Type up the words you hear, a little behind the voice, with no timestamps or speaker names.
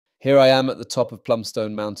Here I am at the top of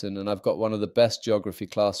Plumstone Mountain, and I've got one of the best geography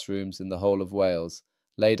classrooms in the whole of Wales,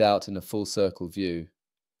 laid out in a full circle view.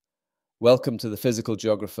 Welcome to the Physical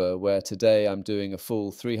Geographer, where today I'm doing a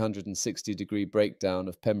full 360-degree breakdown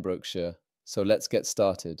of Pembrokeshire. So let's get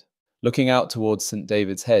started. Looking out towards St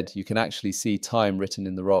David's Head, you can actually see time written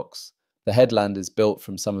in the rocks. The headland is built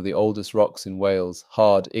from some of the oldest rocks in Wales,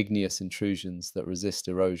 hard, igneous intrusions that resist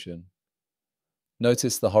erosion.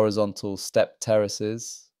 Notice the horizontal stepped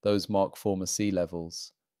terraces, those mark former sea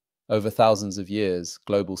levels. Over thousands of years,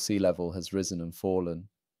 global sea level has risen and fallen.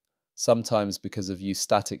 Sometimes because of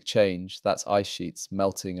eustatic change, that's ice sheets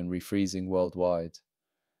melting and refreezing worldwide.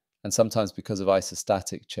 And sometimes because of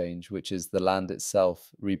isostatic change, which is the land itself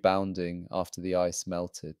rebounding after the ice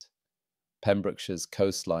melted. Pembrokeshire's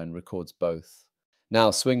coastline records both. Now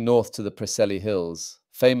swing north to the Preseli Hills,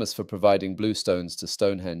 famous for providing bluestones to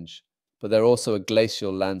Stonehenge. But they're also a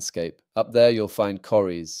glacial landscape. Up there you'll find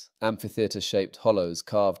corries, amphitheatre-shaped hollows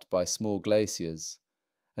carved by small glaciers,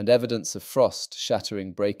 and evidence of frost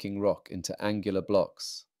shattering breaking rock into angular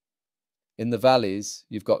blocks. In the valleys,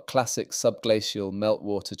 you've got classic subglacial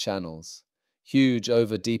meltwater channels, huge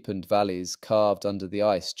over-deepened valleys carved under the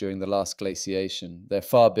ice during the last glaciation. They're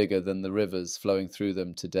far bigger than the rivers flowing through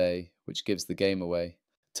them today, which gives the game away.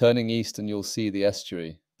 Turning east and you'll see the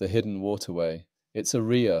estuary, the hidden waterway. It's a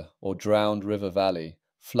ria, or drowned river valley,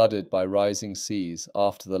 flooded by rising seas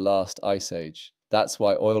after the last ice age. That's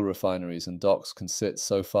why oil refineries and docks can sit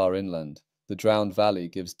so far inland. The drowned valley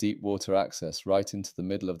gives deep water access right into the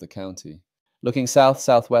middle of the county. Looking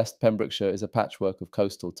south-southwest, Pembrokeshire is a patchwork of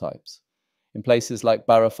coastal types. In places like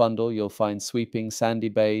Barrowfundle, you'll find sweeping sandy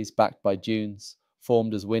bays backed by dunes,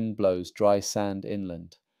 formed as wind blows dry sand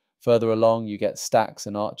inland. Further along, you get stacks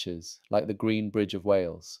and arches, like the Green Bridge of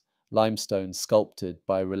Wales, limestone sculpted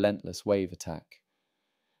by relentless wave attack.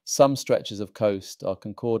 Some stretches of coast are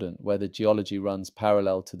concordant, where the geology runs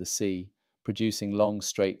parallel to the sea, producing long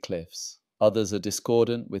straight cliffs. Others are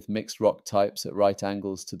discordant, with mixed rock types at right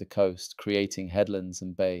angles to the coast, creating headlands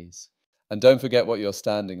and bays. And don't forget what you're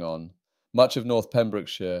standing on. Much of North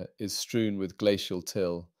Pembrokeshire is strewn with glacial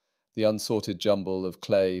till, the unsorted jumble of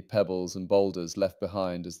clay, pebbles and boulders left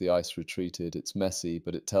behind as the ice retreated. It's messy,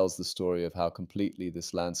 but it tells the story of how completely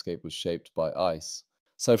this landscape was shaped by ice.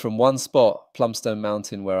 So from one spot, Plumstone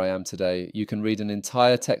Mountain, where I am today, you can read an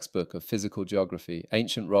entire textbook of physical geography,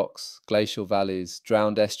 ancient rocks, glacial valleys,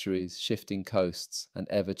 drowned estuaries, shifting coasts, and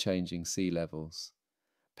ever-changing sea levels.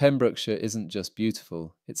 Pembrokeshire isn't just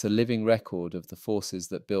beautiful, it's a living record of the forces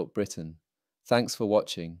that built Britain. Thanks for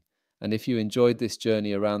watching, and if you enjoyed this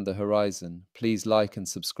journey around the horizon, please like and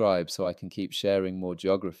subscribe so I can keep sharing more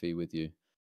geography with you.